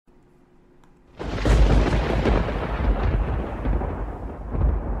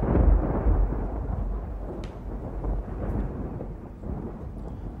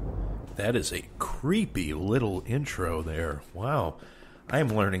That is a creepy little intro there. Wow. I am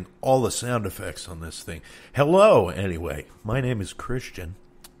learning all the sound effects on this thing. Hello, anyway. My name is Christian,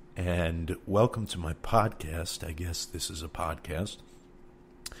 and welcome to my podcast. I guess this is a podcast.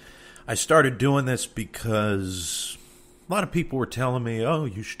 I started doing this because a lot of people were telling me, oh,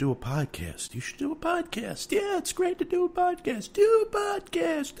 you should do a podcast. You should do a podcast. Yeah, it's great to do a podcast. Do a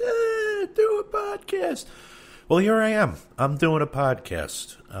podcast. Do a podcast. Well, here I am. I'm doing a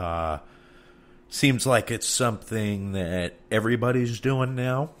podcast. Seems like it's something that everybody's doing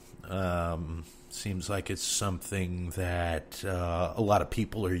now. Seems like it's something that a lot of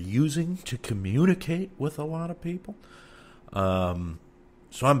people are using to communicate with a lot of people. So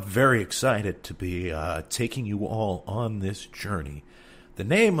I'm very excited to be taking you all on this journey. The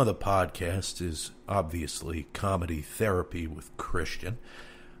name of the podcast is obviously Comedy Therapy with Christian.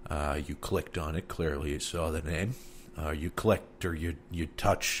 You clicked on it, clearly you saw the name. You clicked or you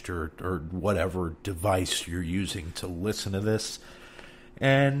touched or whatever device you're using to listen to this.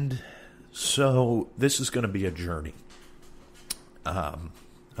 And so this is going to be a journey. I'm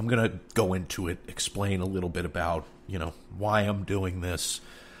going to go into it, explain a little bit about, why I'm doing this,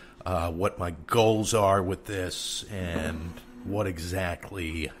 what my goals are with this, and what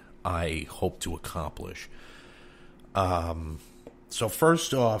exactly I hope to accomplish. So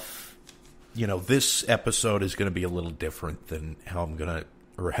first off, this episode is going to be a little different than how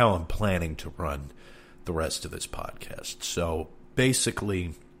I'm planning to run the rest of this podcast. So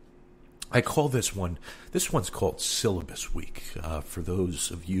basically, I call this one's called Syllabus Week, for those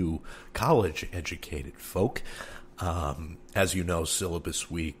of you college-educated folk. As you know,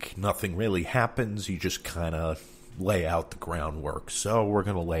 Syllabus Week, nothing really happens. You just kind of lay out the groundwork. So we're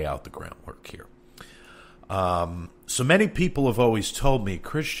going to lay out the groundwork here. So many people have always told me,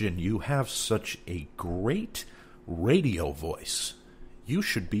 Christian, you have such a great radio voice. You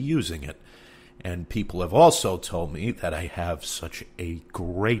should be using it. And people have also told me that I have such a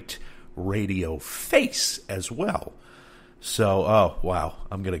great radio face as well. So, oh, wow,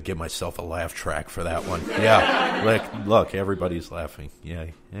 I'm going to give myself a laugh track for that one. Yeah, look, everybody's laughing. Yeah,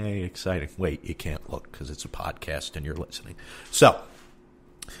 hey, exciting. Wait, you can't look because it's a podcast and you're listening. So,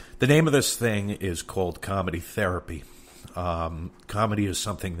 the name of this thing is called Comedy Therapy. Comedy is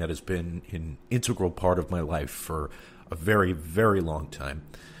something that has been an integral part of my life for a very, very long time.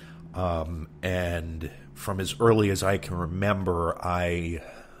 And from as early as I can remember,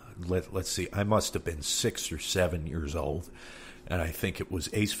 let's see, I must have been 6 or 7 years old. And I think it was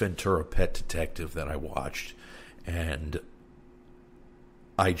Ace Ventura: Pet Detective that I watched. And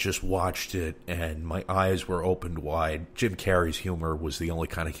I just watched it, and my eyes were opened wide. Jim Carrey's humor was the only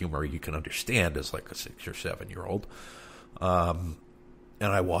kind of humor you can understand as like a 6 or 7 year old. And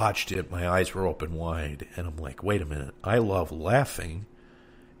I watched it, my eyes were open wide, and I'm like, wait a minute, I love laughing,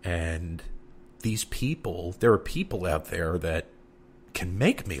 and there are people out there that can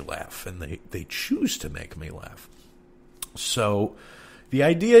make me laugh, and they choose to make me laugh. So the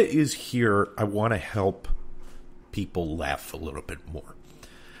idea is here, I want to help people laugh a little bit more.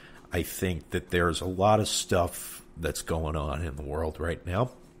 I think that there's a lot of stuff that's going on in the world right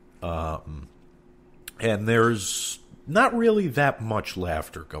now. And there's not really that much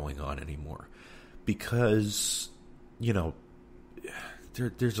laughter going on anymore. Because,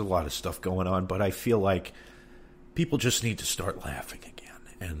 there's a lot of stuff going on, but I feel like people just need to start laughing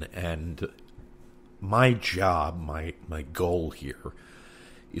again. And my job, my goal here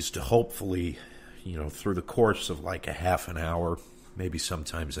is to hopefully, through the course of like a half an hour, maybe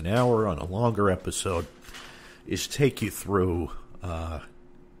sometimes an hour on a longer episode, is take you through a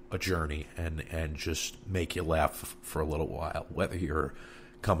journey and just make you laugh for a little while. Whether you're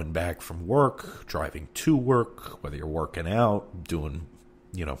coming back from work, driving to work, whether you're working out, doing,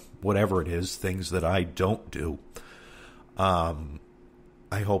 whatever it is, things that I don't do. I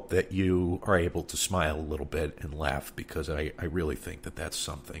hope that you are able to smile a little bit and laugh, because I really think that that's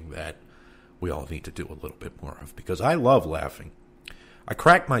something that we all need to do a little bit more of, because I love laughing. I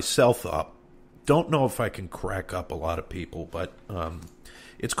crack myself up. Don't know if I can crack up a lot of people, but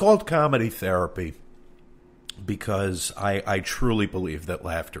it's called Comedy Therapy because I truly believe that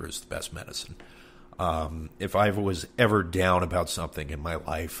laughter is the best medicine. If I was ever down about something in my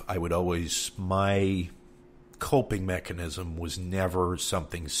life, my coping mechanism was never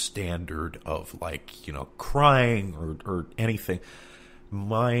something standard of crying or anything.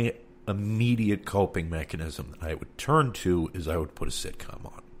 My immediate coping mechanism that I would turn to is I would put a sitcom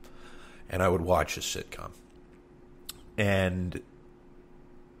on, and I would watch a sitcom, and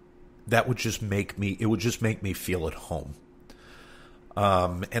that would just make me feel at home.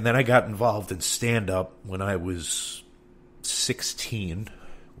 And then I got involved in stand-up when I was 16.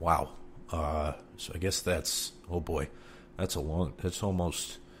 Wow. So I guess that's, oh boy, that's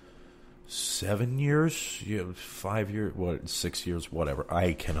almost 7 years, 5 years, 6 years, whatever.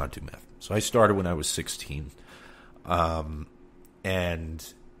 I cannot do math. So I started when I was 16.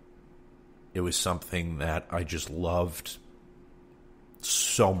 And it was something that I just loved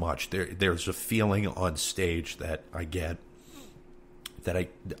so much. There's a feeling on stage that I get that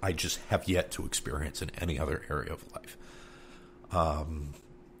I just have yet to experience in any other area of life.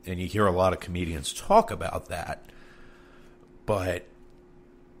 And you hear a lot of comedians talk about that. But,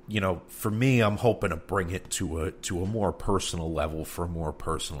 for me, I'm hoping to bring it to a more personal level for a more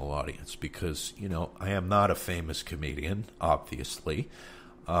personal audience because, I am not a famous comedian, obviously.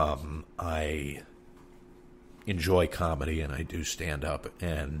 I enjoy comedy and I do stand up,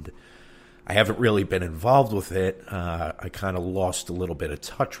 and I haven't really been involved with it. I kind of lost a little bit of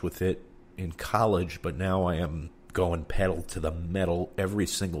touch with it in college, but now I am going pedal to the metal every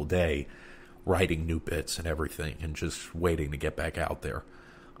single day, writing new bits and everything, and just waiting to get back out there,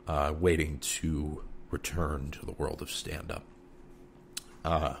 waiting to return to the world of stand-up.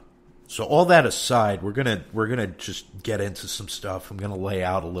 So all that aside, we're gonna just get into some stuff. I'm gonna lay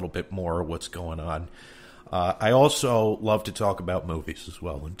out a little bit more of what's going on. I also love to talk about movies as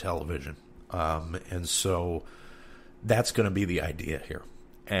well and television, and so that's going to be the idea here.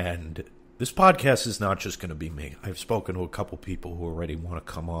 And this podcast is not just going to be me. I've spoken to a couple people who already want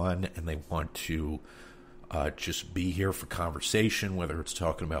to come on, and they want to just be here for conversation, whether it's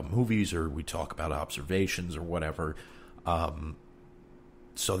talking about movies or we talk about observations or whatever.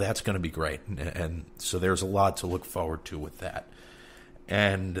 So that's going to be great. And so there's a lot to look forward to with that.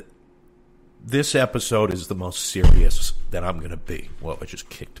 And this episode is the most serious that I'm going to be. Well, I just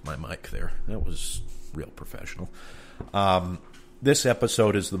kicked my mic there. That was real professional. This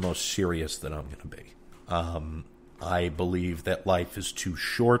episode is the most serious that I'm going to be. I believe that life is too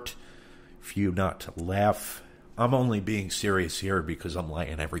short for you not to laugh. I'm only being serious here because I'm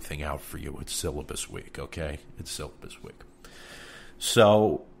laying everything out for you. It's syllabus week, okay? It's syllabus week.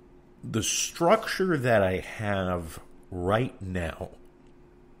 So the structure that I have right now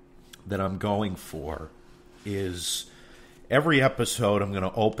that I'm going for is every episode I'm going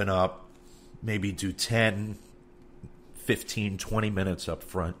to open up, maybe do 10, 15, 20 minutes up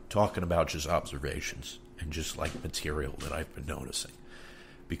front talking about just observations and just like material that I've been noticing.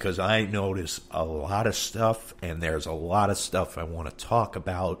 Because I notice a lot of stuff, and there's a lot of stuff I want to talk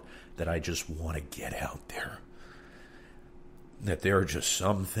about that I just want to get out there. That there are just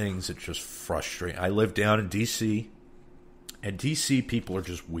some things that just frustrate. I live down in D.C., and D.C. people are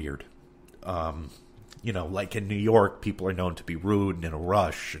just weird. Like in New York, people are known to be rude and in a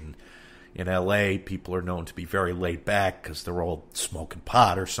rush, and in L.A., people are known to be very laid back because they're all smoking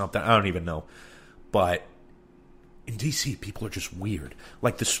pot or something. I don't even know. But in D.C., people are just weird.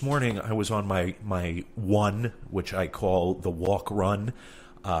 Like this morning, I was on my one, which I call the walk-run,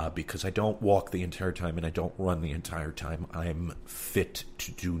 because I don't walk the entire time and I don't run the entire time. I'm fit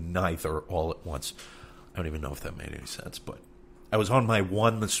to do neither all at once. I don't even know if that made any sense, but I was on my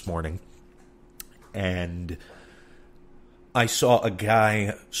one this morning, and I saw a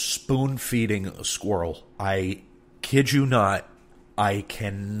guy spoon-feeding a squirrel. I kid you not, I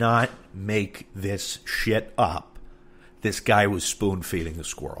cannot make this shit up. This guy was spoon-feeding a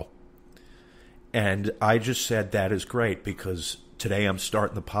squirrel. And I just said that is great because today I'm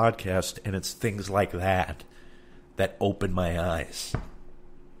starting the podcast, and it's things like that that open my eyes.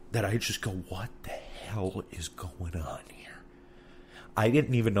 That I just go, what the hell is going on here? I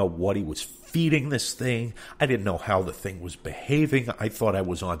didn't even know what he was feeding this thing. I didn't know how the thing was behaving. I thought I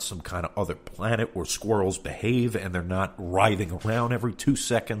was on some kind of other planet where squirrels behave and they're not writhing around every 2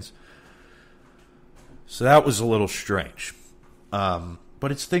 seconds. So that was a little strange. But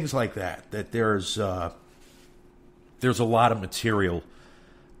it's things like that there's a lot of material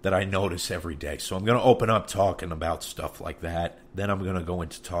that I notice every day. So I'm going to open up talking about stuff like that. Then I'm going to go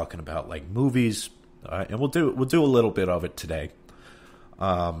into talking about like movies, and we'll do a little bit of it today.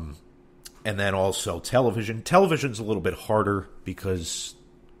 And then also television. Television's a little bit harder because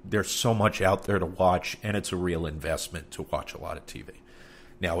there's so much out there to watch, and it's a real investment to watch a lot of TV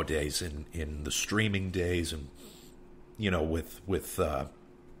nowadays in the streaming days, and with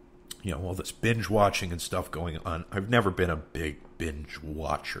all this binge watching and stuff going on. I've never been a big binge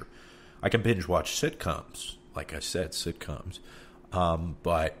watcher. I can binge watch sitcoms, like I said,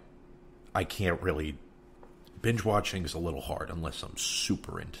 but I can't really. Binge watching is a little hard unless I'm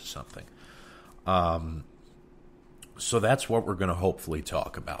super into something. So that's what we're going to hopefully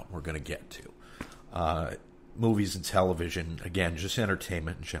talk about. We're going to get to movies and television, again, just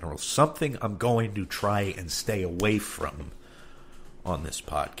entertainment in general. Something I'm going to try and stay away from on this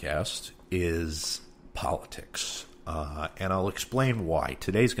podcast is politics. And I'll explain why.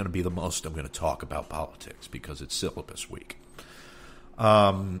 Today's going to be the most I'm going to talk about politics because it's syllabus week.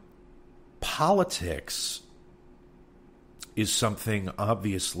 Politics is something,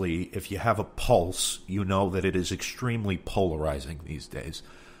 obviously, if you have a pulse, you know that it is extremely polarizing these days.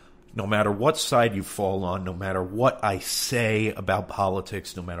 No matter what side you fall on, no matter what I say about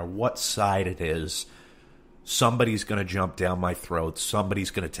politics, no matter what side it is, somebody's going to jump down my throat.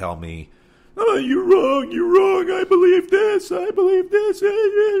 Somebody's going to tell me, "Oh, you're wrong, I believe this,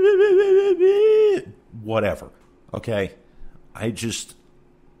 whatever, okay?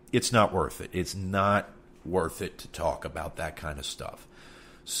 It's not worth it. It's not worth it to talk about that kind of stuff.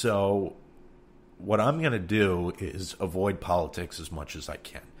 So what I'm going to do is avoid politics as much as I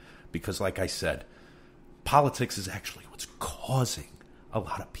can. Because like I said, politics is actually what's causing a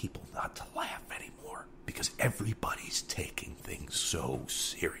lot of people not to laugh anymore. Because everybody's taking things so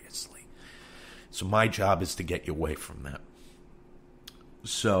seriously. So my job is to get you away from that.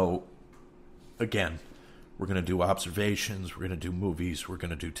 So, again, we're going to do observations, we're going to do movies, we're going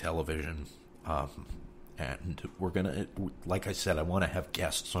to do television, and we're going to, like I said, I want to have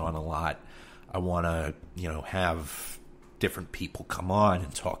guests on a lot. I want to, have different people come on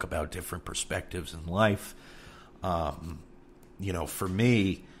and talk about different perspectives in life. For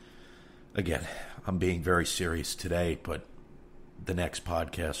me, again, I'm being very serious today, but the next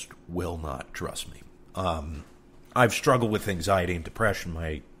podcast will not, trust me. I've struggled with anxiety and depression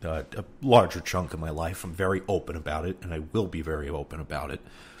a larger chunk of my life. I'm very open about it, and I will be very open about it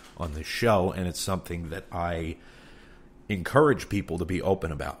on this show, and it's something that I encourage people to be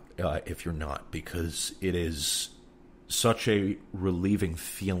open about if you're not, because it is such a relieving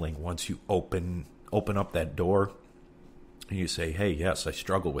feeling once you open up that door and you say, "Hey, yes, I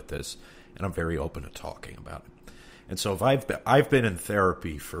struggle with this," and I'm very open to talking about it. And so if I've been in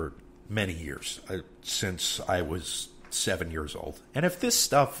therapy for many years, since I was 7 years old. And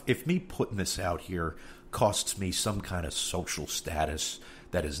if me putting this out here costs me some kind of social status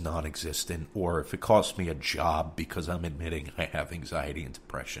that is non-existent, or if it costs me a job because I'm admitting I have anxiety and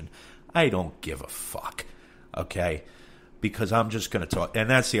depression, I don't give a fuck, okay? Because I'm just going to talk. And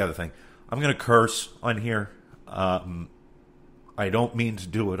that's the other thing. I'm going to curse on here. I don't mean to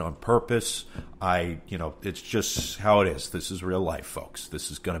do it on purpose. It's just how it is. This is real life, folks. This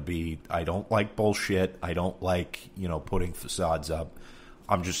is going to be, I don't like bullshit. I don't like, putting facades up.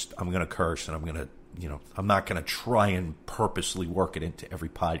 I'm going to curse, and I'm going to, I'm not going to try and purposely work it into every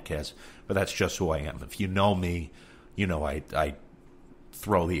podcast, but that's just who I am. If you know me, I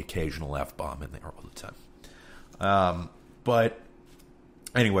throw the occasional F-bomb in there all the time. But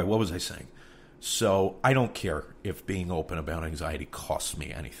anyway, what was I saying? So I don't care if being open about anxiety costs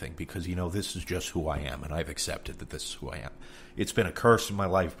me anything, because, this is just who I am, and I've accepted that this is who I am. It's been a curse in my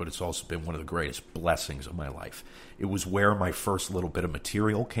life, but it's also been one of the greatest blessings of my life. It was where my first little bit of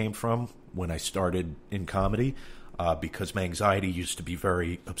material came from when I started in comedy, because my anxiety used to be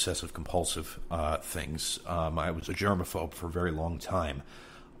very obsessive-compulsive things. I was a germaphobe for a very long time,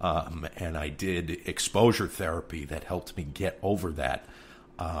 and I did exposure therapy that helped me get over that.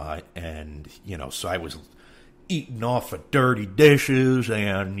 So I was eating off of dirty dishes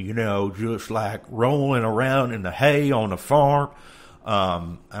and, just like rolling around in the hay on the farm. I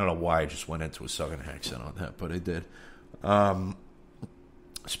don't know why I just went into a Southern accent on that, but I did.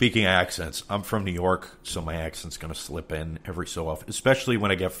 Speaking of accents, I'm from New York, so my accent's going to slip in every so often, especially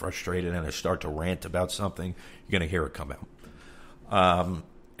when I get frustrated and I start to rant about something. You're going to hear it come out.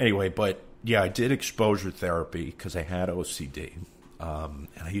 Anyway, but yeah, I did exposure therapy because I had OCD. And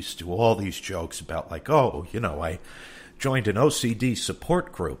I used to do all these jokes about I joined an OCD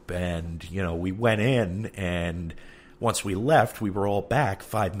support group, and, we went in, and once we left, we were all back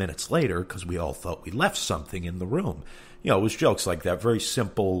 5 minutes later because we all thought we left something in the room. It was jokes like that, very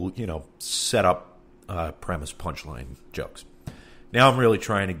simple, set up, premise, punchline jokes. Now I'm really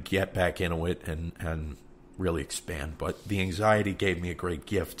trying to get back into it and really expand, but the anxiety gave me a great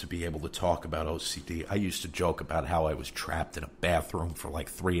gift to be able to talk about OCD. I used to joke about how I was trapped in a bathroom for like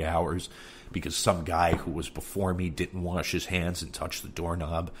 3 hours because some guy who was before me didn't wash his hands and touch the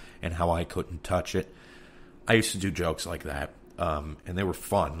doorknob, and how I couldn't touch it. I used to do jokes like that, and they were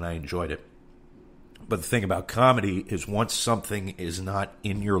fun, and I enjoyed it. But the thing about comedy is once something is not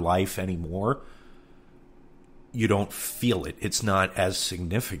in your life anymore, you don't feel it. It's not as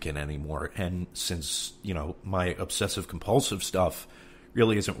significant anymore. And since, my obsessive-compulsive stuff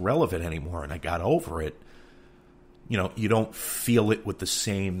really isn't relevant anymore and I got over it, you don't feel it with the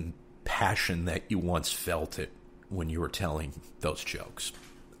same passion that you once felt it when you were telling those jokes.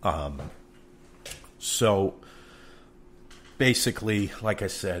 So basically, like I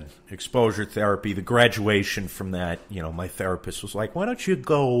said, exposure therapy. The graduation from that, my therapist was like, why don't you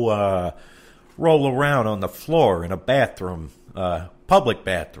go roll around on the floor in a bathroom, public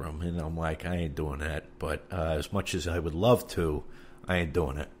bathroom? And I'm like, I ain't doing that. But as much as I would love to, I ain't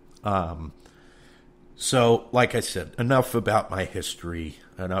doing it. So, like I said, enough about my history.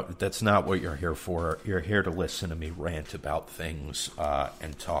 That's not what you're here for. You're here to listen to me rant about things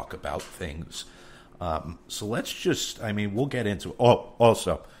and talk about things. So let's just, we'll get into it. Oh,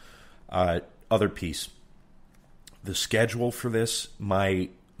 also, other piece. The schedule for this, my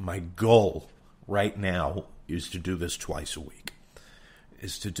goal right now is to do this twice a week.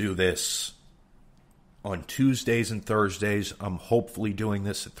 Is to do this on Tuesdays and Thursdays. I'm hopefully doing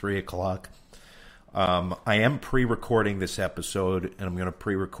this at 3 o'clock. I am pre-recording this episode, and I'm going to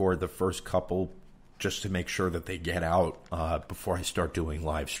pre-record the first couple just to make sure that they get out before I start doing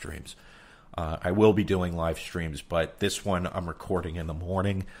live streams. I will be doing live streams, but this one I'm recording in the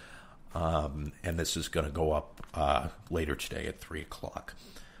morning, and this is going to go up later today at 3 o'clock.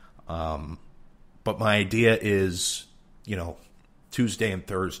 But my idea is, Tuesday and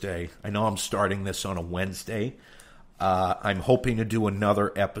Thursday. I know I'm starting this on a Wednesday. I'm hoping to do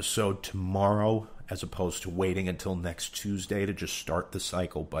another episode tomorrow as opposed to waiting until next Tuesday to just start the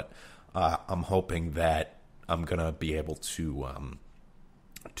cycle. But I'm hoping that I'm going to be able to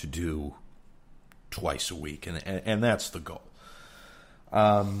do twice a week, and that's the goal.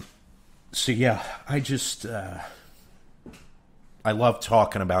 So yeah, I love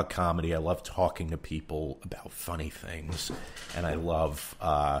talking about comedy. I love talking to people about funny things, and I love.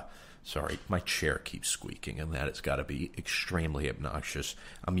 Sorry, my chair keeps squeaking, and that has got to be extremely obnoxious.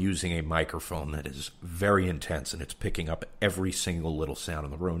 I'm using a microphone that is very intense, and it's picking up every single little sound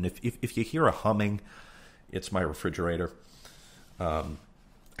in the room. If you hear a humming, it's my refrigerator.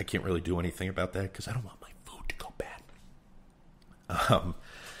 I can't really do anything about that because I don't want my food to go bad.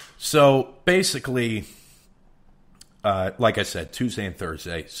 So basically, like I said, Tuesday and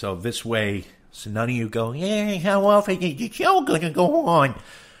Thursday. So this way, so none of you go, hey, how often is the show going to go on?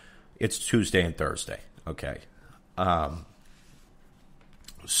 It's Tuesday and Thursday, okay?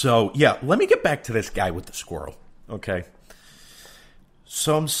 So, yeah, let me get back to this guy with the squirrel, okay?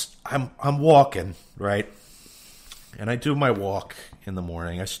 So I'm walking, right? And I do my walk in the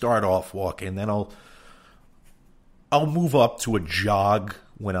morning. I start off walking, then I'll move up to a jog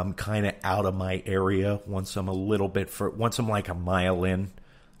when I'm kind of out of my area. Once I'm like a mile in,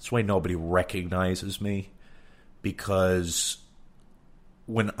 this way nobody recognizes me, because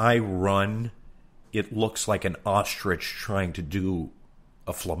when I run, it looks like an ostrich trying to do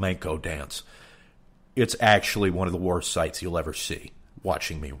a flamenco dance. It's actually one of the worst sights you'll ever see,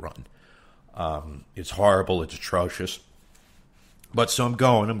 watching me run. It's horrible. It's atrocious. But so I'm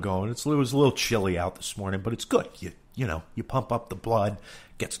going. It was a little chilly out this morning, but it's good. You pump up the blood,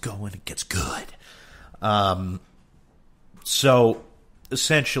 gets going, it gets good. So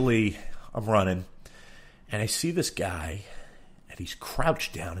essentially, I'm running, and I see this guy, and he's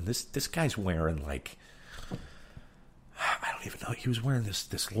crouched down, and this guy's wearing I don't even know. He was wearing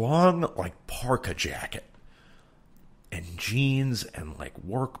this long parka jacket and jeans and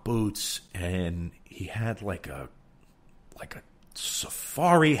work boots, and he had a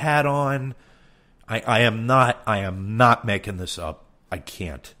safari hat on. I am not making this up. I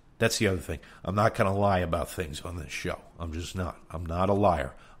can't. That's the other thing. I'm not going to lie about things on this show. I'm just not. I'm not a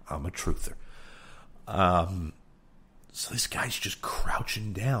liar. I'm a truther. So this guy's just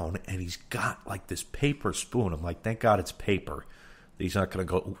crouching down, and he's got this paper spoon. I'm like, thank God it's paper. He's not going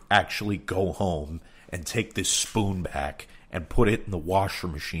to actually go home and take this spoon back and put it in the washer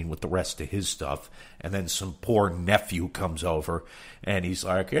machine with the rest of his stuff. And then some poor nephew comes over, and he's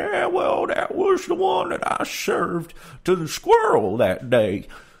like, yeah, well, that was the one that I served to the squirrel that day.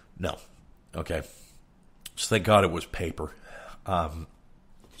 No. Okay. So thank God it was paper. So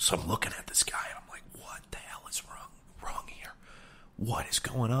I'm looking at this guy, and I'm like, what the hell is wrong here? What is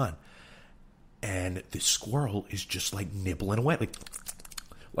going on? And the squirrel is just nibbling away,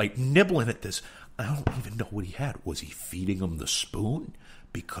 like nibbling at this. I don't even know what he had. Was he feeding him the spoon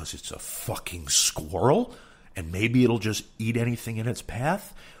because it's a fucking squirrel and maybe it'll just eat anything in its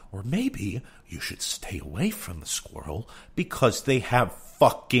path? Or maybe you should stay away from the squirrel because they have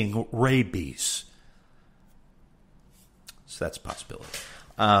fucking rabies. So that's a possibility.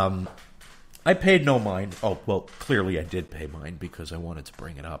 I paid no mind. Oh, well, clearly I did pay mind because I wanted to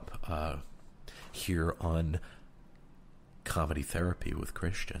bring it up here on Comedy Therapy with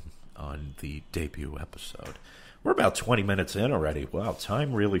Christian on the debut episode. We're about 20 minutes in already. Wow,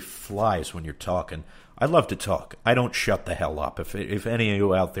 time really flies when you're talking. I love to talk. I don't shut the hell up. If any of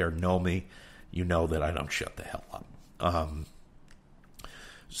you out there know me, you know that I don't shut the hell up.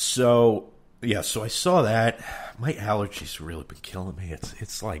 So, yeah, so I saw that. My allergies have really been killing me.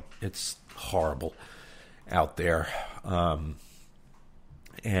 It's horrible out there.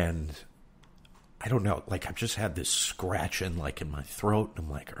 And I don't know, like I've just had this scratching like in my throat. And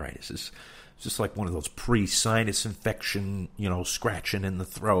I'm like, all right, is this just like one of those pre-sinus infection, scratching in the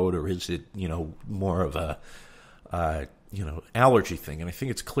throat, or is it, more of a, allergy thing? And I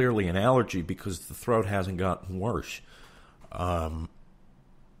think it's clearly an allergy because the throat hasn't gotten worse. So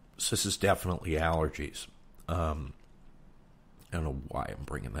this is definitely allergies. I don't know why I'm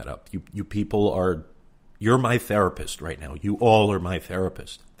bringing that up. You people you're my therapist right now. You all are my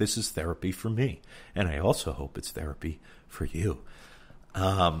therapist. This is therapy for me. And I also hope it's therapy for you.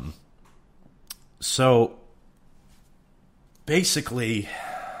 So basically,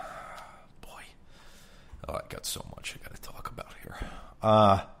 boy, I got so much I got to talk about here.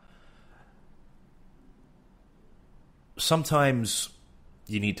 Sometimes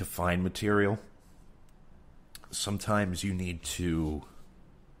you need to find material. Sometimes you need to,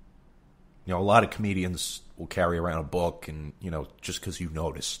 a lot of comedians will carry around a book and, just because you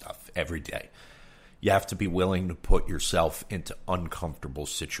notice stuff every day. You have to be willing to put yourself into uncomfortable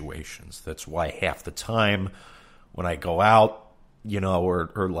situations. That's why half the time when I go out,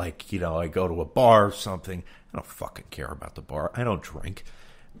 or like, I go to a bar or something, I don't fucking care about the bar. I don't drink.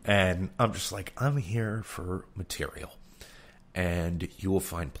 And I'm just like, I'm here for material. And you will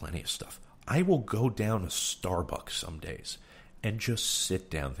find plenty of stuff. I will go down to Starbucks some days and just sit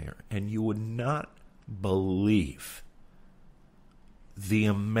down there, and you would not believe the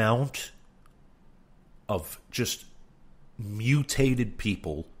amount of just mutated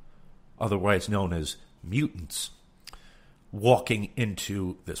people, otherwise known as mutants, walking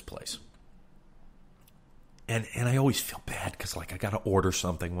into this place. And I always feel bad because, like, I got to order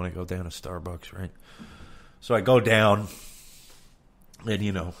something when I go down to Starbucks, right? So I go down,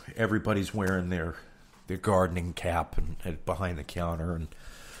 and, everybody's wearing their gardening cap and behind the counter, and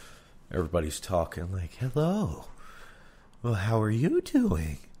everybody's talking like, hello, well, how are you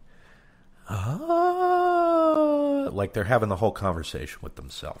doing? Like they're having the whole conversation with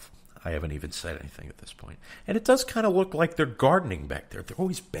themselves. I haven't even said anything at this point. And it does kind of look like they're gardening back there. They're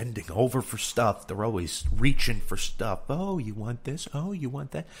always bending over for stuff. They're always reaching for stuff. Oh, you want this? Oh, you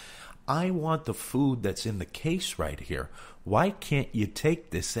want that? I want the food that's in the case right here. Why can't you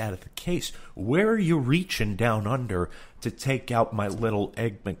take this out of the case? Where are you reaching down under to take out my little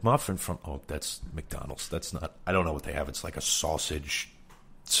egg McMuffin from? Oh, that's McDonald's. That's not, I don't know what they have. It's like a sausage,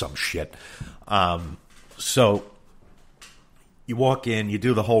 some shit. So you walk in, you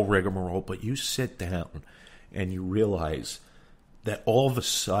do the whole rigmarole, but you sit down and you realize that all of a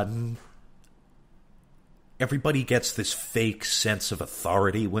sudden everybody gets this fake sense of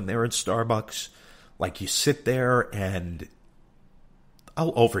authority when they're in Starbucks. Like, you sit there and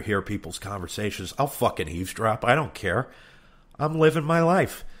I'll overhear people's conversations. I'll fucking eavesdrop. I don't care. I'm living my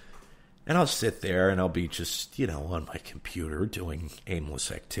life. And I'll sit there and I'll be just, on my computer doing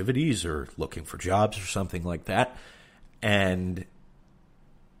aimless activities or looking for jobs or something like that. And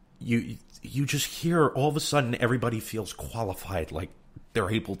you just hear all of a sudden everybody feels qualified, like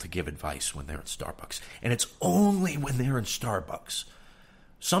they're able to give advice when they're in Starbucks. And it's only when they're in Starbucks.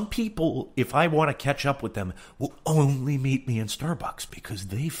 Some people, if I want to catch up with them, will only meet me in Starbucks because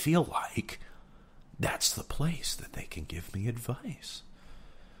they feel like that's the place that they can give me advice.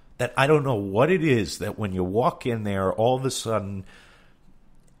 That I don't know what it is that when you walk in there, all of a sudden,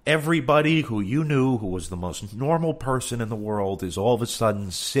 everybody who you knew who was the most normal person in the world is all of a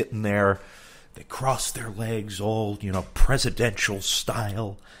sudden sitting there. They cross their legs all, presidential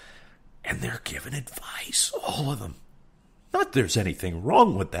style, and they're giving advice, all of them. Not that there's anything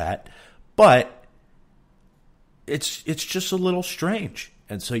wrong with that, but it's just a little strange.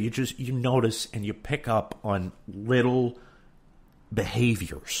 And so you notice and you pick up on little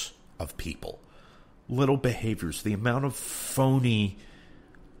behaviors of people. Little behaviors. The amount of phony,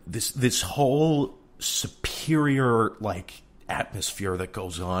 this whole superior, like, atmosphere that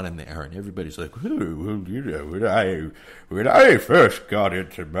goes on in there, and everybody's like, oh, well, when I first got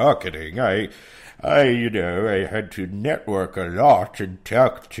into marketing, I had to network a lot and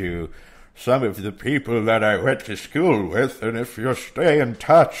talk to some of the people that I went to school with, and if you stay in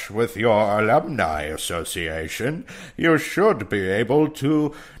touch with your alumni association, you should be able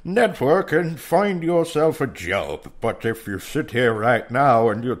to network and find yourself a job. But if you sit here right now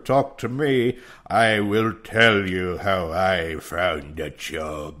and you talk to me, I will tell you how I found a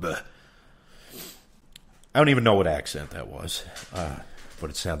job. I don't even know what accent that was,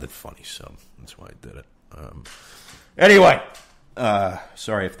 but it sounded funny, so that's why I did it. Anyway,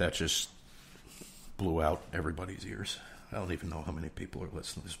 sorry if that just blew out everybody's ears. I don't even know how many people are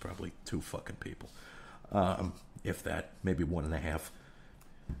listening. There's probably 2 fucking people. If that, maybe 1.5.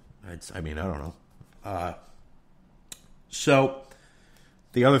 I don't know. So,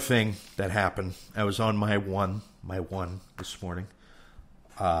 the other thing that happened, I was on my one this morning.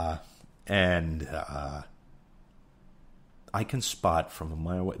 And I can spot from a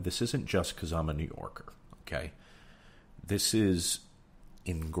mile away. This isn't just because I'm a New Yorker, okay? This is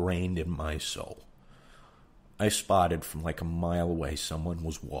ingrained in my soul. I spotted from like a mile away someone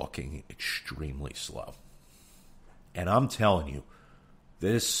was walking extremely slow. And I'm telling you,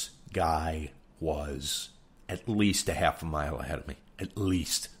 this guy was at least a half a mile ahead of me. At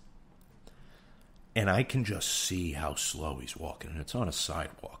least. And I can just see how slow he's walking. And it's on a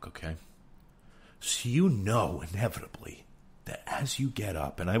sidewalk, okay? So you know inevitably that as you get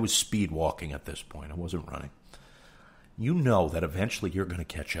up, and I was speed walking at this point, I wasn't running. You know that eventually you're going to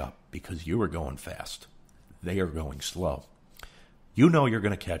catch up because you are going fast. They are going slow. You know you're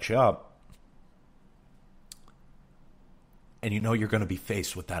going to catch up. And you know you're going to be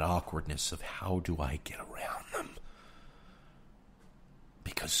faced with that awkwardness of how do I get around them?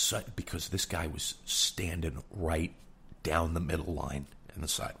 Because this guy was standing right down the middle line in the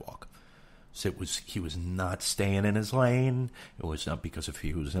sidewalk. So he was not staying in his lane. It was not because if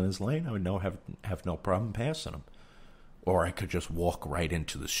he was in his lane, I would have no problem passing him. Or I could just walk right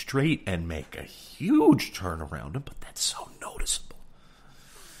into the street and make a huge turn around him, but that's so noticeable.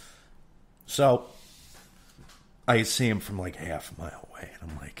 So I see him from like half a mile away,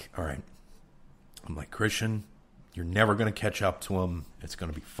 and I'm like, all right. I'm like, Christian, you're never going to catch up to him. It's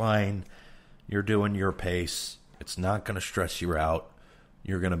going to be fine. You're doing your pace. It's not going to stress you out.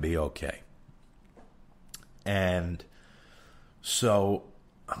 You're going to be okay. And so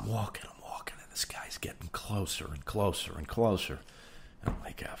I'm walking, and this guy's getting closer and closer and closer. And I'm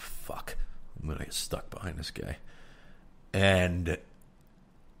like, fuck. I'm going to get stuck behind this guy. And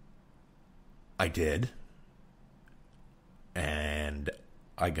I did. And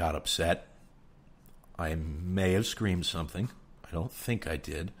I got upset. I may have screamed something. I don't think I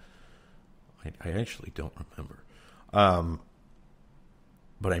did. I actually don't remember.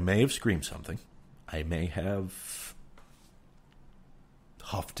 But I may have screamed something. I may have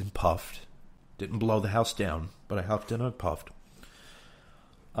huffed and puffed. Didn't blow the house down, but I huffed and I puffed.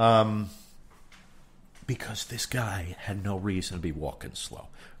 Because this guy had no reason to be walking slow. All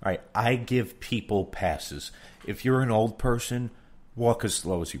right, I give people passes. If you're an old person, walk as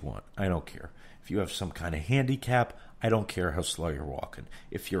slow as you want. I don't care. If you have some kind of handicap, I don't care how slow you're walking.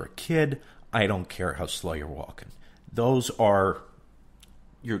 If you're a kid, I don't care how slow you're walking.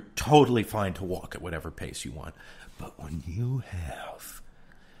 You're totally fine to walk at whatever pace you want. But when you have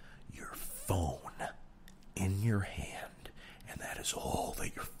your phone in your hand, and that is all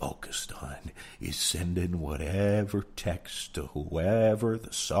that you're focused on, is sending whatever text to whoever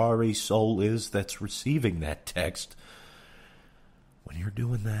the sorry soul is that's receiving that text, when you're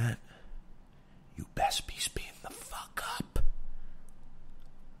doing that, you best be speeding the fuck up.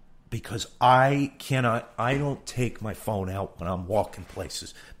 Because I don't take my phone out when I'm walking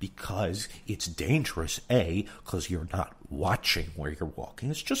places because it's dangerous, A, because you're not watching where you're walking.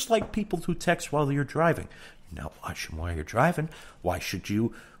 It's just like people who text while you're driving. You're not watching while you're driving. Why should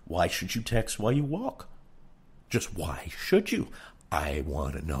you text while you walk? Just why should you? I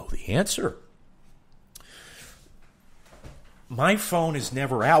want to know the answer. My phone is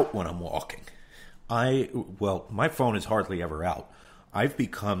never out when I'm walking. My phone is hardly ever out. I've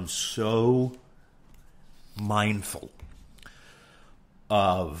become so mindful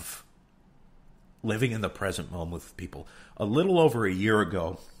of living in the present moment with people. A little over a year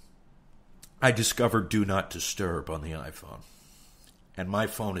ago, I discovered Do Not Disturb on the iPhone. And my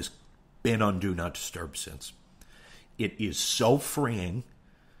phone has been on Do Not Disturb since. It is so freeing,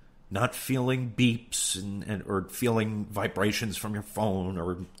 not feeling beeps or feeling vibrations from your phone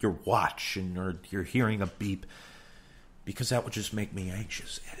or your watch or you're hearing a beep. Because that would just make me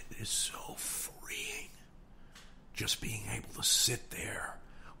anxious. And it is so freeing. Just being able to sit there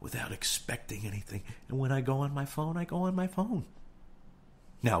without expecting anything. And when I go on my phone, I go on my phone.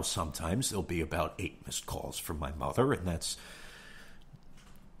 Now, sometimes there'll be about 8 missed calls from my mother, and that's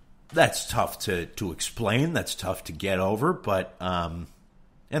tough to explain. That's tough to get over. But, and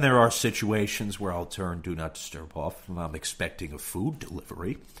there are situations where I'll turn Do Not Disturb off when I'm expecting a food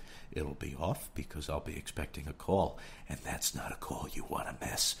delivery. It'll be off because I'll be expecting a call, and that's not a call you want to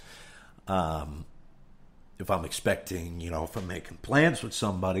miss. If I'm expecting, if I'm making plans with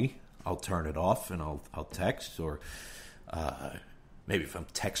somebody, I'll turn it off and I'll text, or maybe if I'm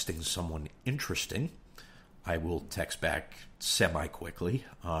texting someone interesting, I will text back semi-quickly.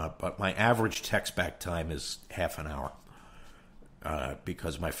 But my average text back time is half an hour.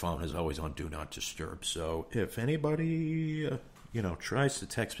 because my phone is always on Do Not Disturb. So if anybody, tries to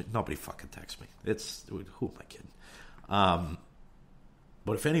text me, nobody fucking texts me. Who am I kidding?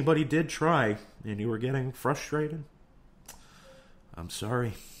 But if anybody did try and you were getting frustrated, I'm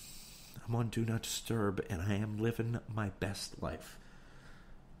sorry. I'm on Do Not Disturb, and I am living my best life.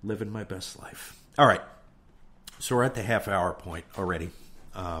 Living my best life. All right. So we're at the half-hour point already.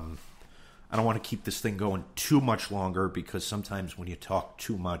 I don't want to keep this thing going too much longer because sometimes when you talk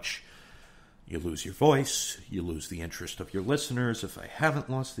too much, you lose your voice, you lose the interest of your listeners. If I haven't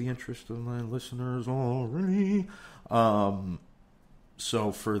lost the interest of my listeners already.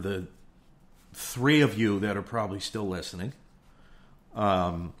 So for the 3 of you that are probably still listening,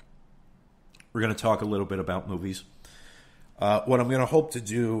 we're going to talk a little bit about movies. What I'm going to hope to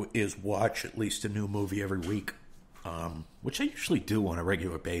do is watch at least a new movie every week, which I usually do on a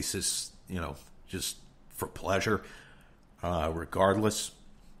regular basis, just for pleasure, regardless.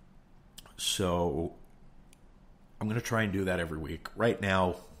 So I'm going to try and do that every week. Right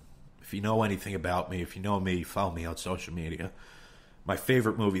now, if you know anything about me, if you know me, follow me on social media. My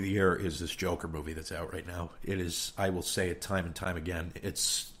favorite movie of the year is this Joker movie that's out right now. It is, I will say it time and time again,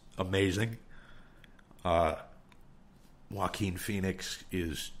 it's amazing. Joaquin Phoenix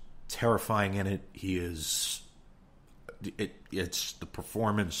is terrifying in it. It's the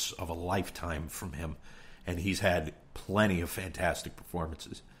performance of a lifetime from him, and he's had plenty of fantastic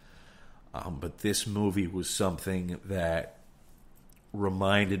performances. But this movie was something that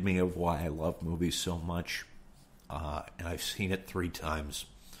reminded me of why I love movies so much. And I've seen it 3 times.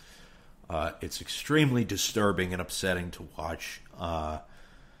 It's extremely disturbing and upsetting to watch.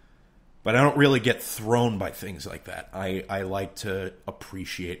 But I don't really get thrown by things like that. I like to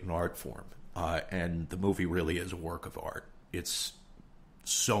appreciate an art form. And the movie really is a work of art. It's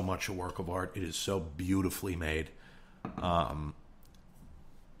so much a work of art. It is so beautifully made.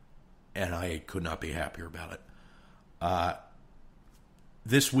 And I could not be happier about it.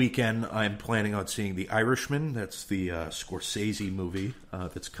 This weekend, I'm planning on seeing The Irishman. That's the Scorsese movie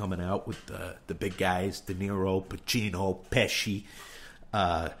that's coming out with the big guys, De Niro, Pacino, Pesci.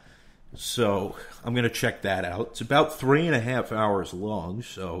 So I'm going to check that out. It's about 3.5 hours long,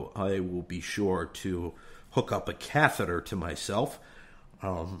 so I will be sure to hook up a catheter to myself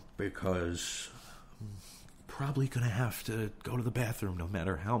because I'm probably going to have to go to the bathroom no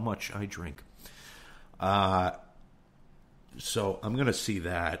matter how much I drink. So I'm going to see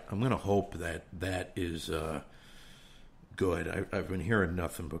that. I'm going to hope that is good. I've been hearing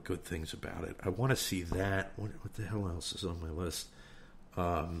nothing but good things about it. I want to see that. What the hell else is on my list?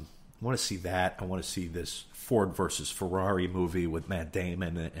 I want to see that. I want to see this Ford versus Ferrari movie with Matt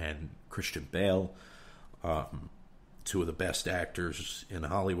Damon and Christian Bale, 2 of the best actors in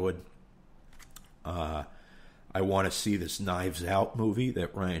Hollywood. I want to see this Knives Out movie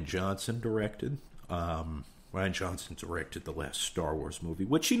that Rian Johnson directed. Rian Johnson directed the last Star Wars movie,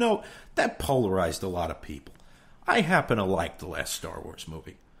 which, that polarized a lot of people. I happen to like the last Star Wars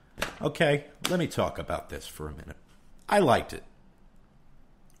movie. Okay, let me talk about this for a minute. I liked it.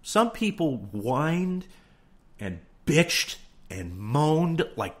 Some people whined and bitched and moaned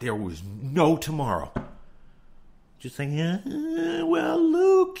like there was no tomorrow. Just saying, well,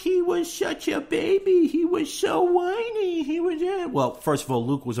 Luke, he was such a baby. He was so whiny. Well, first of all,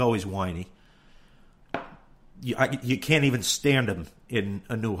 Luke was always whiny. You can't even stand him in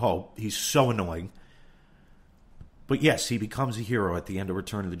A New Hope. He's so annoying. But yes, he becomes a hero at the end of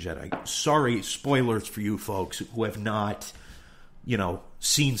Return of the Jedi. Sorry, spoilers for you folks who have not,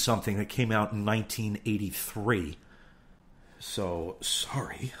 seen something that came out in 1983. So,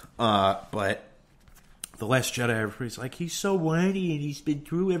 sorry. But The Last Jedi, everybody's like, he's so whiny and he's been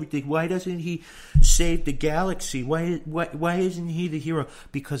through everything. Why doesn't he save the galaxy? Why isn't he the hero?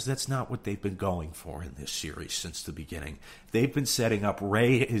 Because that's not what they've been going for in this series since the beginning. They've been setting up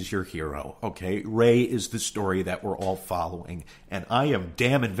Rey as your hero, okay? Rey is the story that we're all following, and I am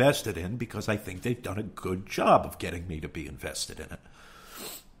damn invested in because I think they've done a good job of getting me to be invested in it.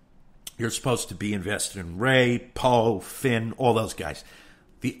 You're supposed to be invested in Rey, Poe, Finn, all those guys.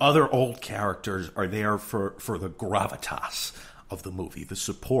 The other old characters are there for the gravitas of the movie, the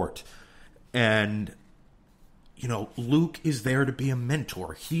support. And, Luke is there to be a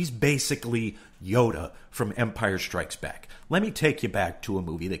mentor. He's basically Yoda from Empire Strikes Back. Let me take you back to a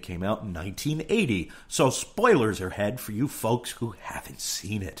movie that came out in 1980. So spoilers are ahead for you folks who haven't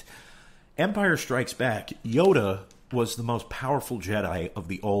seen it. Empire Strikes Back, Yoda was the most powerful Jedi of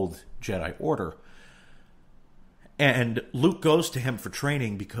the old Jedi Order. And Luke goes to him for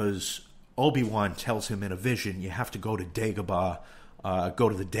training because Obi-Wan tells him in a vision, you have to go to Dagobah, go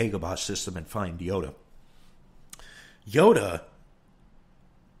to the Dagobah system and find Yoda. Yoda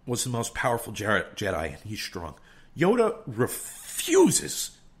was the most powerful Jedi, and he's strong. Yoda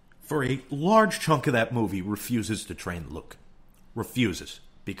refuses, for a large chunk of that movie, refuses to train Luke. Refuses.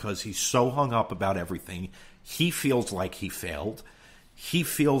 Because he's so hung up about everything. He feels like he failed. He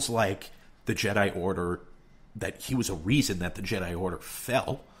feels like the Jedi Order, that he was a reason that the Jedi Order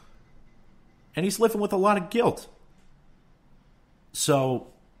fell. And he's living with a lot of guilt. So,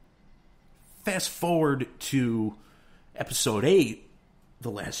 fast forward to Episode 8,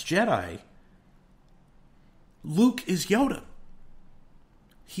 The Last Jedi. Luke is Yoda.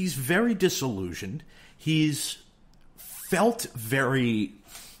 He's very disillusioned. He's felt very...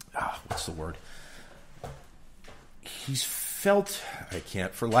 what's the word? He's felt...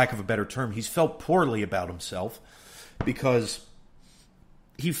 for lack of a better term, he's felt poorly about himself because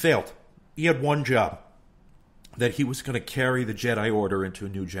he failed. He had one job, that he was going to carry the Jedi Order into a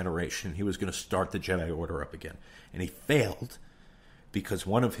new generation. He was going to start the Jedi Order up again. And he failed because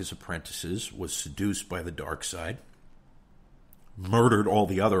one of his apprentices was seduced by the dark side, murdered all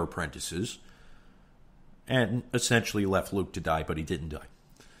the other apprentices, and essentially left Luke to die, but he didn't die.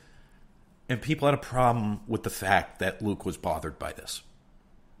 And people had a problem with the fact that Luke was bothered by this.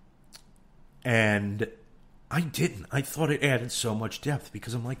 And I didn't. I thought it added so much depth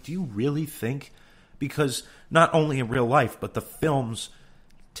because I'm like, do you really think? Because not only in real life, but the films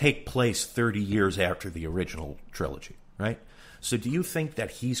take place 30 years after the original trilogy, right? So do you think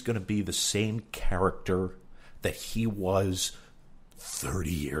that he's going to be the same character that he was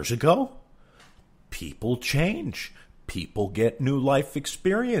 30 years ago? People change. People get new life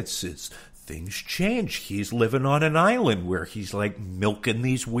experiences. Things change. He's living on an island where he's like milking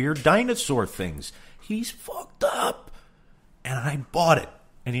these weird dinosaur things. He's fucked up. And I bought it.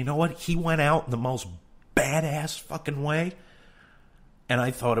 And you know what? He went out in the most badass fucking way. And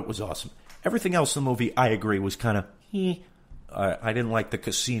I thought it was awesome. Everything else in the movie, I agree, was kind of... I didn't like the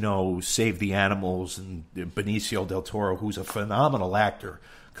casino, Save the Animals, and Benicio del Toro, who's a phenomenal actor,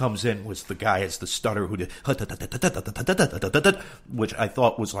 comes in, was the guy as the stutter who did... which I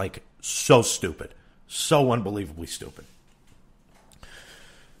thought was, like, so stupid. So unbelievably stupid.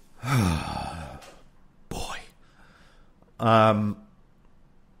 Boy.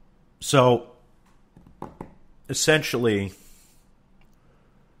 So, essentially,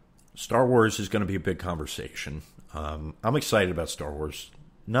 Star Wars is going to be a big conversation. I'm excited about Star Wars.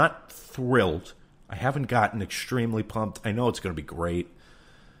 Not thrilled. I haven't gotten extremely pumped. I know it's going to be great,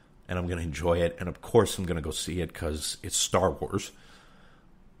 and I'm going to enjoy it. And, of course, I'm going to go see it because it's Star Wars.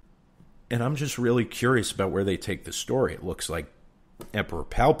 And I'm just really curious about where they take the story. It looks like Emperor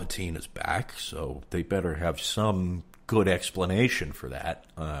Palpatine is back, so they better have some good explanation for that.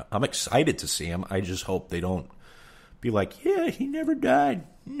 I'm excited to see him. I just hope they don't be like, yeah, he never died.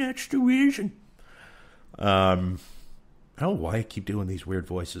 That's the reason. I don't know why I keep doing these weird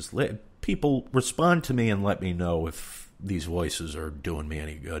voices. People respond to me and let me know if these voices are doing me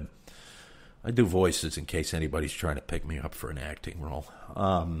any good. I do voices in case anybody's trying to pick me up for an acting role.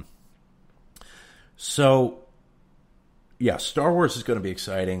 So, yeah, Star Wars is going to be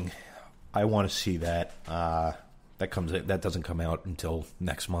exciting. I want to see that. That doesn't come out until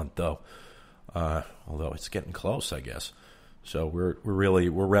next month, though. Although it's getting close, I guess. So we're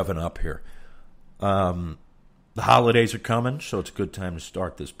revving up here. The holidays are coming, so it's a good time to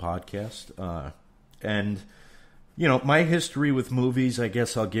start this podcast. And you know, my history with movies, I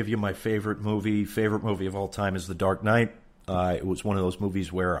guess I'll give you my favorite movie. Favorite movie of all time is The Dark Knight. It was one of those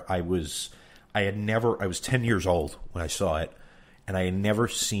movies where I was 10 years old when I saw it, and I had never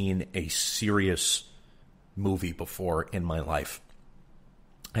seen a serious movie before in my life.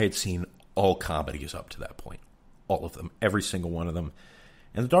 I had seen all comedies up to that point. All of them. Every single one of them.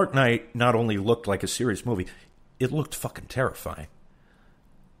 And The Dark Knight not only looked like a serious movie, it looked fucking terrifying.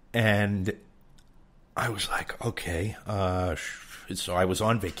 And I was like, okay. So I was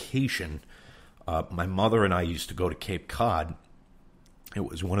on vacation. My mother and I used to go to Cape Cod. It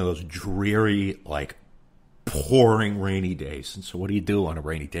was one of those dreary, like, pouring rainy days. And so what do you do on a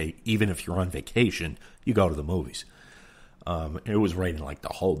rainy day? Even if you're on vacation, you go to the movies. It was raining like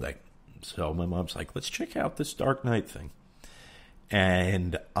the whole day. So my mom's like, let's check out this Dark Knight thing.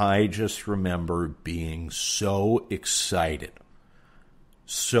 And I just remember being so excited,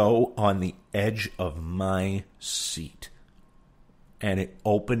 so on the edge of my seat. And it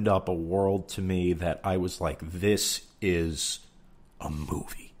opened up a world to me that I was like, this is a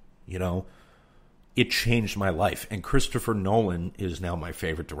movie, you know? It changed my life. And Christopher Nolan is now my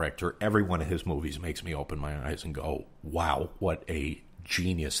favorite director. Every one of his movies makes me open my eyes and go, wow, what a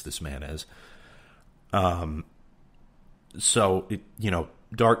genius this man is. So,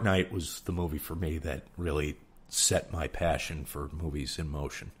 Dark Knight was the movie for me that really set my passion for movies in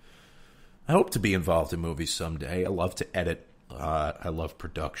motion. I hope to be involved in movies someday. I love to edit. I love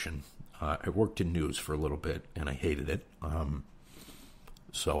production. I worked in news for a little bit, and I hated it.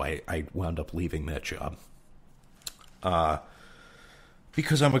 So I wound up leaving that job.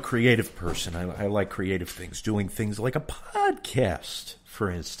 Because I'm a creative person. I like creative things. Doing things like a podcast, for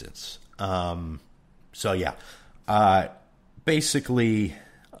instance. So, yeah. Basically,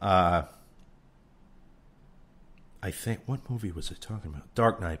 I think... What movie was I talking about?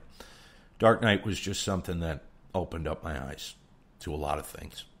 Dark Knight. Dark Knight was just something that opened up my eyes to a lot of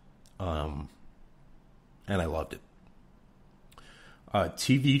things. And I loved it.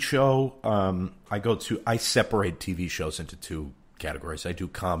 TV show, I separate TV shows into two categories. I do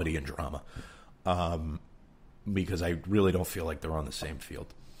comedy and drama. Because I really don't feel like they're on the same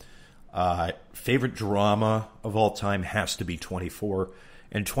field. Favorite drama of all time has to be 24.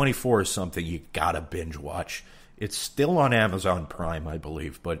 And 24 is something you gotta binge watch. It's still on Amazon Prime, I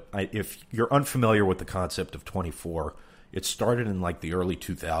believe. But if you're unfamiliar with the concept of 24, it started in like the early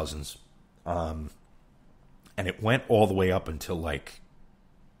 2000s. And it went all the way up until I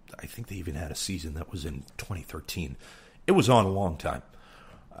think they even had a season that was in 2013. It was on a long time.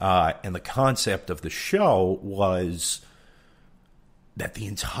 And the concept of the show was that the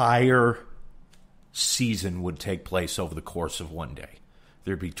entire season would take place over the course of one day.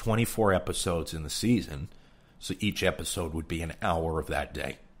 There'd be 24 episodes in the season, so each episode would be an hour of that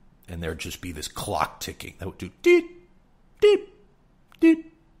day. And there'd just be this clock ticking that would do deep, deep,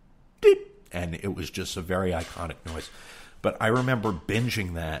 deep, deep. And it was just a very iconic noise. But I remember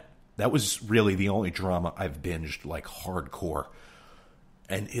binging that. That was really the only drama I've binged like hardcore.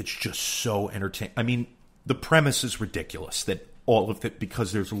 And it's just so entertaining. I mean, the premise is ridiculous that all of it,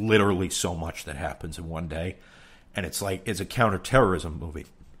 because there's literally so much that happens in one day. And it's a counterterrorism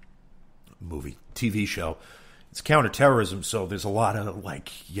TV show. It's counterterrorism, so there's a lot of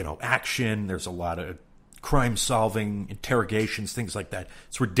action. There's a lot of crime solving, interrogations, things like that.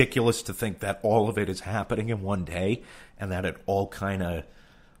 It's ridiculous to think that all of it is happening in one day and that it all kind of,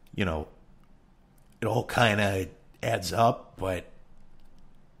 adds up, but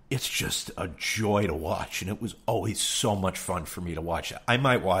it's just a joy to watch, and it was always so much fun for me to watch it. I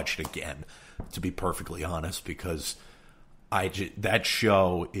might watch it again, to be perfectly honest, because that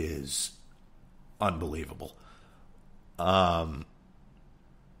show is unbelievable.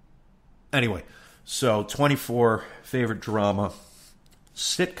 Anyway, so 24, favorite drama,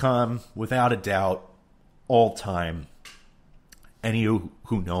 sitcom, without a doubt, all time. Any of you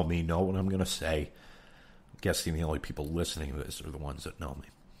who know me know what I'm going to say. I'm guessing the only people listening to this are the ones that know me.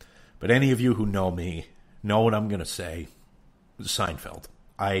 But any of you who know me know what I'm going to say. Seinfeld.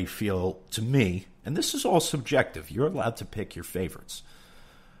 I feel, to me, and this is all subjective, you're allowed to pick your favorites.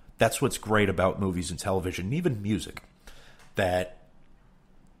 That's what's great about movies and television, and even music, that,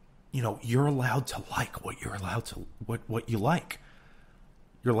 you're allowed to like what you're allowed to, what you like.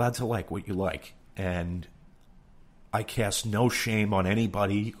 You're allowed to like what you like. And I cast no shame on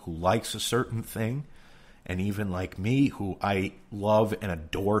anybody who likes a certain thing. And even like me, who I love and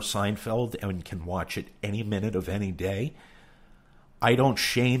adore Seinfeld and can watch it any minute of any day, I don't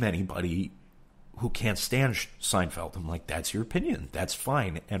shame anybody who can't stand Seinfeld. I'm like, that's your opinion. That's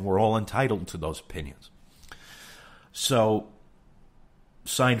fine. And we're all entitled to those opinions. So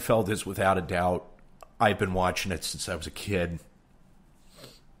Seinfeld is without a doubt. I've been watching it since I was a kid.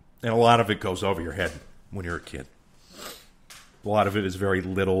 And a lot of it goes over your head when you're a kid. A lot of it is very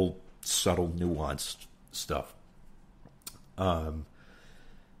little, subtle, nuanced stuff. And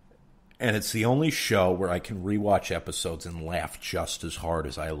it's the only show where I can rewatch episodes and laugh just as hard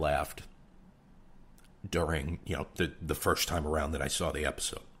as I laughed during, the first time around that I saw the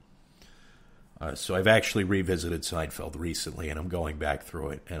episode. So I've actually revisited Seinfeld recently, and I'm going back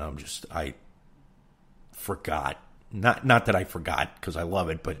through it, and I forgot. Not that I forgot, because I love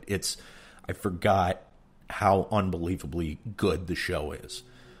it, but I forgot how unbelievably good the show is.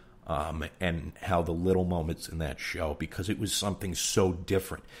 And how the little moments in that show, because it was something so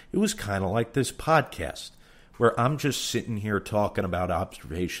different. It was kind of like this podcast, where I'm just sitting here talking about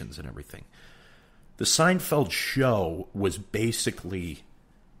observations and everything. The Seinfeld show was basically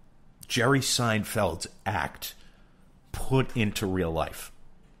Jerry Seinfeld's act put into real life.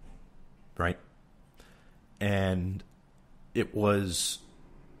 Right? And it was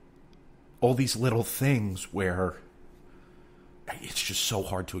all these little things where it's just so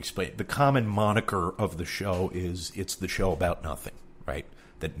hard to explain. The common moniker of the show is it's the show about nothing, right?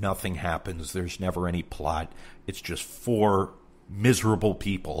 That nothing happens. There's never any plot. It's just four miserable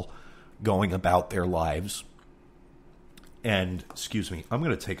people going about their lives. And, excuse me, I'm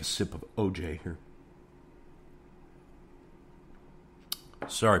going to take a sip of OJ here.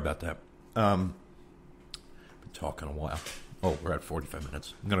 Sorry about that. Been talking a while. Oh, we're at 45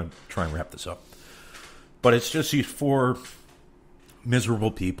 minutes. I'm going to try and wrap this up. But it's just these four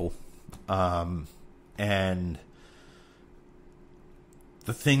miserable people. And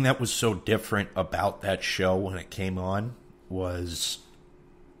the thing that was so different about that show when it came on was,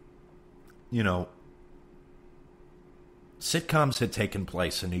 you know, sitcoms had taken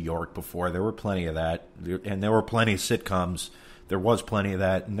place in New York before. There were plenty of that. And there were plenty of sitcoms. There was plenty of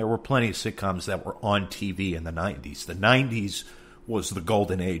that. And there were plenty of sitcoms that were on TV in the 90s. The 90s was the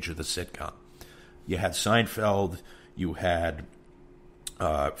golden age of the sitcom. You had Seinfeld. You had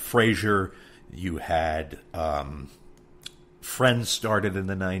Frasier. You had Friends started in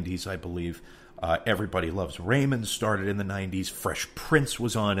the 90s, I believe. Everybody Loves Raymond started in the 90s. Fresh Prince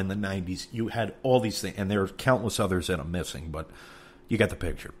was on in the 90s. You had all these things, and there are countless others that I'm missing, but you get the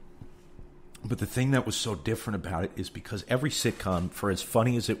picture. But the thing that was so different about it is because every sitcom, for as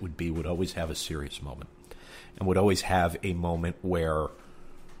funny as it would be, would always have a serious moment. And would always have a moment where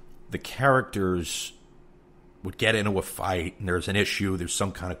the characters would get into a fight, and there's an issue, there's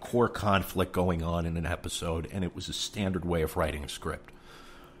some kind of core conflict going on in an episode, and it was a standard way of writing a script.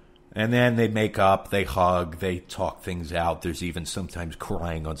 And then they make up, they hug, they talk things out. There's even sometimes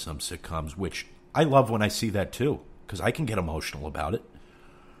crying on some sitcoms, which I love when I see that too, because I can get emotional about it.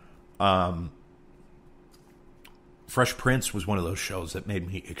 Fresh Prince was one of those shows that made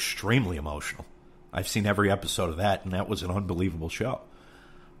me extremely emotional. I've seen every episode of that, and that was an unbelievable show.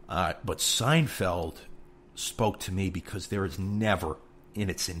 But Seinfeld spoke to me because there is never, in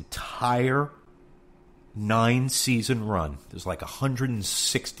its entire 9-season run, there's like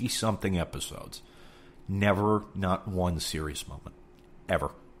 160-something episodes, never, not one serious moment.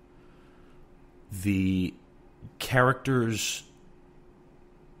 Ever. The characters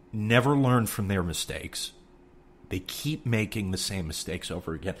never learn from their mistakes. They keep making the same mistakes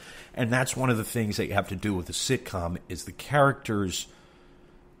over again. And that's one of the things that you have to do with a sitcom is the characters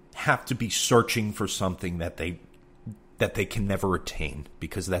have to be searching for something that they can never attain,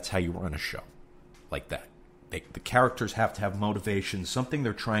 because that's how you run a show like that. The characters have to have motivation, something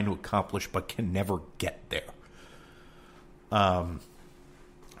they're trying to accomplish but can never get there.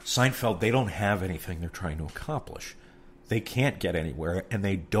 Seinfeld, they don't have anything they're trying to accomplish. They can't get anywhere, and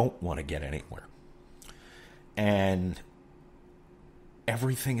they don't want to get anywhere. And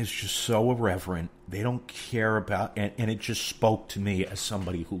everything is just so irreverent. They don't care about, and it just spoke to me as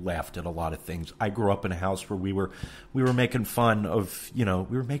somebody who laughed at a lot of things. I grew up in a house where we were making fun of, we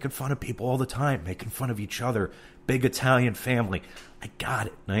were making fun of people all the time, making fun of each other. Big Italian family. I got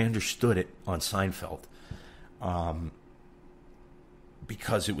it, and I understood it on Seinfeld.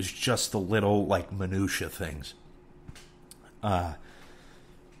 Because it was just the little, minutia things.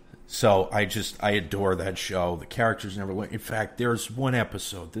 So I adore that show. The characters never went. In fact, there's one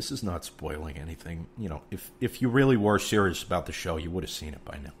episode. This is not spoiling anything. If you really were serious about the show, you would have seen it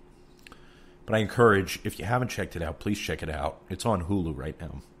by now. But I encourage, if you haven't checked it out, please check it out. It's on Hulu right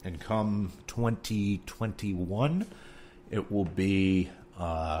now. And come 2021, it will be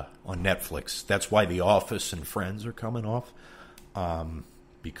on Netflix. That's why The Office and Friends are coming off.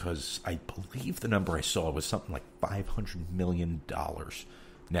 Because I believe the number I saw was something like $500 million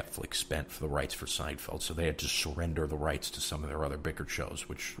Netflix spent for the rights for Seinfeld, so they had to surrender the rights to some of their other bigger shows,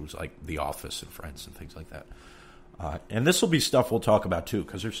 which was like The Office and Friends and things like that. And this will be stuff we'll talk about too,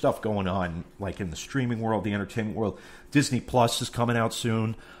 because there's stuff going on like in the streaming world, the entertainment world. Disney Plus is coming out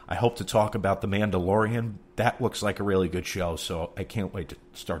soon. I hope to talk about The Mandalorian. That looks like a really good show, so I can't wait to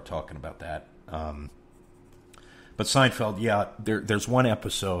start talking about that. But Seinfeld, yeah, there's one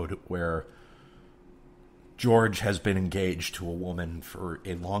episode where George has been engaged to a woman for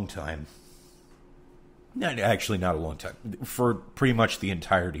a long time. No, actually, not a long time. For pretty much the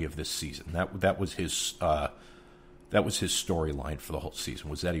entirety of this season. That was his storyline for the whole season,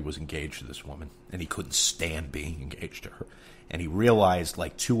 was that he was engaged to this woman, and he couldn't stand being engaged to her. And he realized,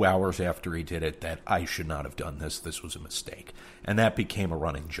 2 hours after he did it, that I should not have done this. This was a mistake. And that became a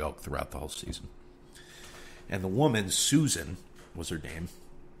running joke throughout the whole season. And the woman, Susan, was her name.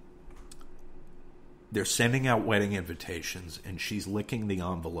 They're sending out wedding invitations, and she's licking the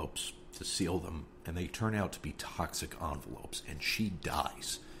envelopes to seal them, and they turn out to be toxic envelopes, and she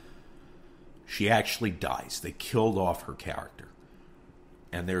dies. She actually dies. They killed off her character.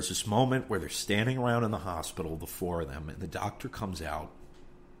 And there's this moment where they're standing around in the hospital, the four of them, and the doctor comes out,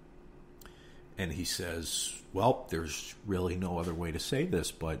 and he says, well, there's really no other way to say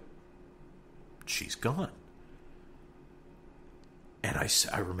this, but she's gone. And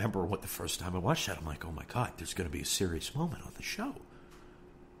I remember the first time I watched that, I'm like, oh my God, there's going to be a serious moment on the show.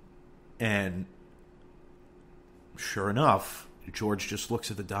 And sure enough, George just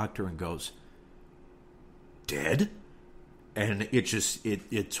looks at the doctor and goes, "Dead?" And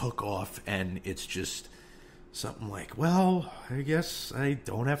it took off, and it's just something like, well, I guess I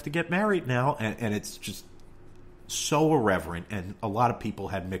don't have to get married now. And it's just so irreverent, and a lot of people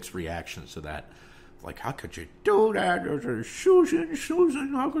had mixed reactions to that. Like, how could you do that?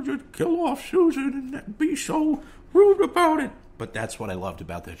 Susan, how could you kill off Susan and be so rude about it? But that's what I loved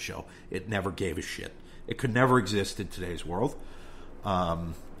about that show. It never gave a shit. It could never exist in today's world. I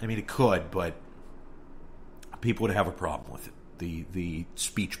mean, it could, but people would have a problem with it. The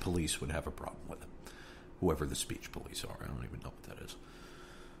speech police would have a problem with it. Whoever the speech police are. I don't even know what that is.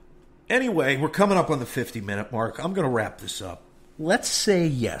 Anyway, we're coming up on the 50-minute mark. I'm going to wrap this up. Let's say,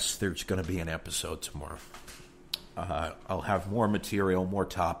 yes, there's going to be an episode tomorrow. I'll have more material, more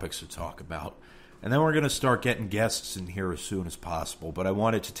topics to talk about. And then we're going to start getting guests in here as soon as possible. But I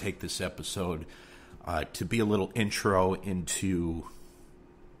wanted to take this episode to be a little intro into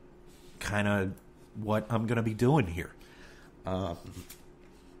kind of what I'm going to be doing here. I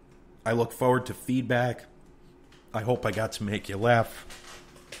look forward to feedback. I hope I got to make you laugh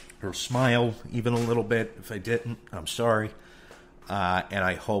or smile even a little bit. If I didn't, I'm sorry. And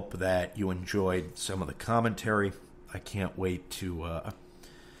I hope that you enjoyed some of the commentary. I can't wait to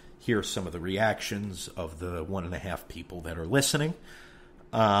hear some of the reactions of the 1.5 people that are listening.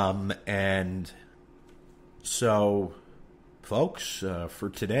 And so, folks, for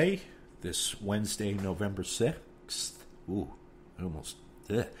today, this Wednesday, November 6th. Ooh, almost.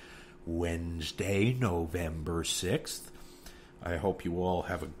 Wednesday, November 6th. I hope you all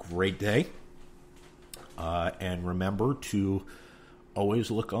have a great day. And remember to always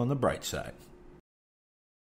look on the bright side.